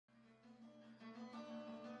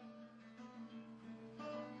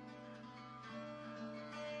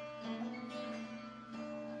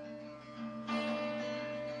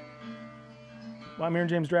Well, I'm Aaron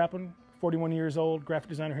Draplin, 41 years old, graphic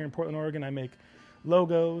designer here in Portland, Oregon. I make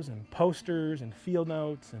logos and posters and field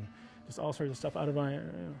notes and just all sorts of stuff out of my,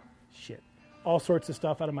 all sorts of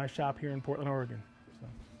stuff out of my shop here in Portland, Oregon. So,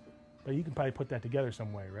 but you can probably put that together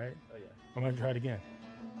some way, right? Oh, yeah. I'm going to try it again.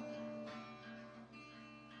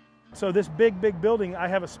 So this big building, I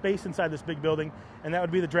have a space inside this big building, and that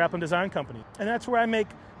would be the Draplin Design Company. And that's where I make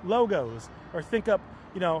logos or think up,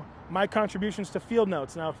 my contributions to field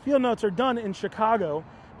notes. Now, field notes are done in Chicago,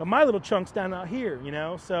 but my little chunk's down out here,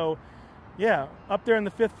 So, yeah, up there on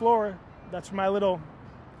the 5th floor, that's my little,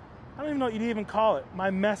 I don't even know what you'd even call it. My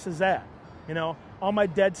mess is at, all my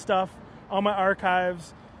dead stuff, all my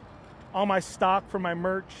archives, all my stock for my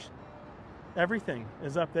merch, everything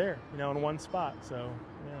is up there, in one spot. So,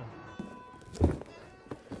 yeah.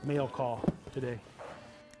 Mail call today.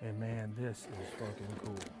 And man, this is fucking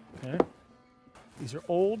cool. Okay? These are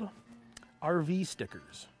old RV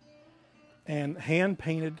stickers and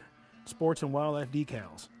hand-painted sports and wildlife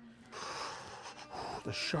decals.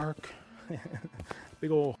 The shark,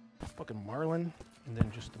 big old fucking marlin, and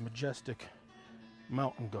then just the majestic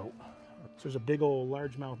mountain goat. So there's a big old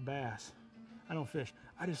largemouth bass. I don't fish.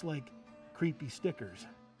 I just like creepy stickers.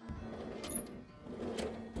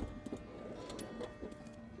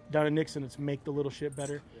 Down in Nixon, it's make the little shit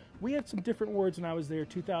better. Yeah. We had some different words when I was there,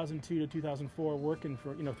 2002 to 2004, working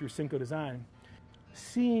for, through Cinco Design.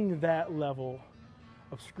 Seeing that level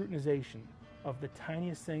of scrutinization of the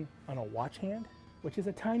tiniest thing on a watch hand, which is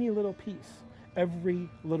a tiny little piece. Every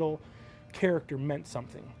little character meant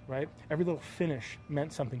something, right? Every little finish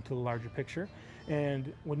meant something to the larger picture.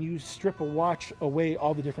 And when you strip a watch away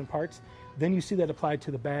all the different parts, then you see that applied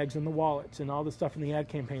to the bags and the wallets and all the stuff in the ad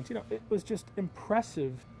campaigns. It was just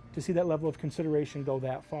impressive to see that level of consideration go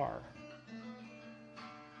that far.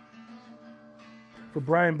 For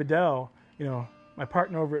Brian Bedell, my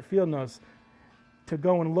partner over at Field Notes, to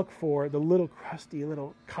go and look for the little crusty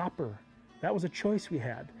little copper, that was a choice we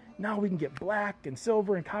had. Now we can get black and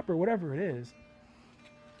silver and copper, whatever it is.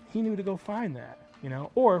 He knew to go find that,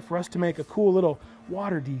 Or for us to make a cool little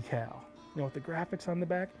water decal, with the graphics on the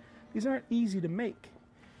back. These aren't easy to make.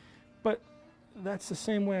 But that's the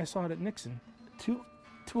same way I saw it at Nixon.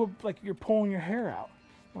 Like you're pulling your hair out.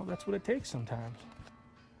 Well, that's what it takes sometimes.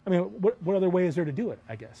 I mean, what other way is there to do it,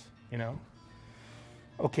 I guess,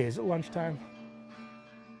 Okay, is it lunchtime?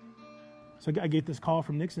 So I get this call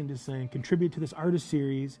from Nixon just saying, contribute to this artist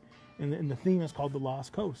series, and the theme is called The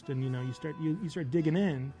Lost Coast. And, you start digging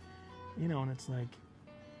in, and it's like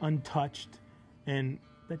untouched, and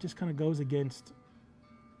that just kind of goes against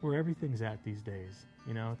where everything's at these days.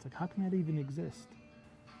 It's like, how can that even exist?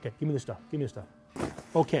 Okay, give me this stuff.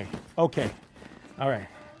 Okay, all right.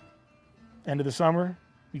 End of the summer,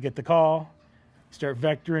 you get the call, you start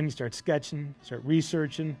vectoring, you start sketching, you start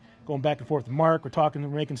researching, going back and forth with Mark, we're talking, we're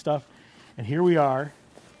making stuff, and here we are,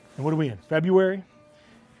 and what are we in, February,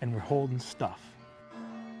 and we're holding stuff.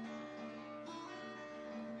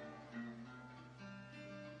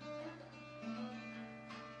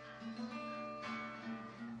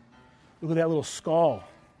 Look at that little skull,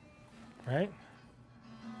 right?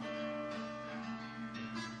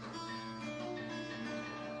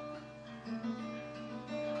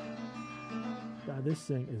 God, this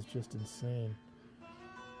thing is just insane.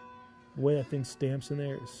 The way that thing stamps in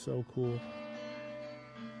there is so cool.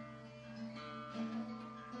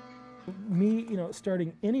 Me,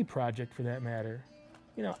 starting any project for that matter,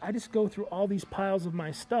 I just go through all these piles of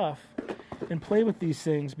my stuff and play with these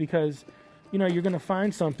things because, you're going to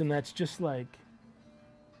find something that's just like,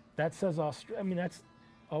 that says Australia. I mean, that's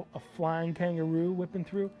a flying kangaroo whipping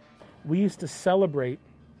through. We used to celebrate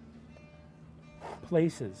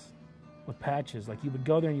places with patches. Like you would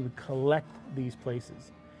go there and you would collect these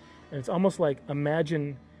places. And it's almost like,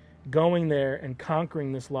 imagine going there and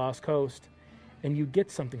conquering this lost coast and you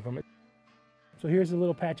get something from it. So here's the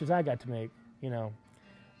little patches I got to make,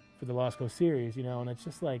 for the Lost Coast series, and it's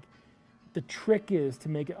just like, the trick is to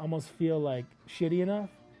make it almost feel like shitty enough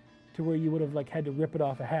to where you would have had to rip it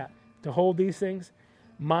off a hat. To hold these things,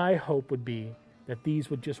 my hope would be that these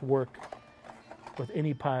would just work with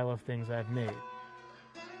any pile of things I've made.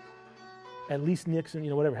 At least Nixon,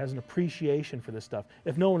 whatever, has an appreciation for this stuff.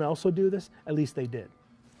 If no one else will do this, at least they did.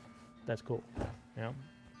 That's cool,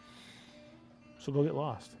 So go get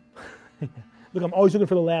lost. Look, I'm always looking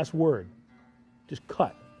for the last word. Just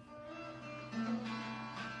cut.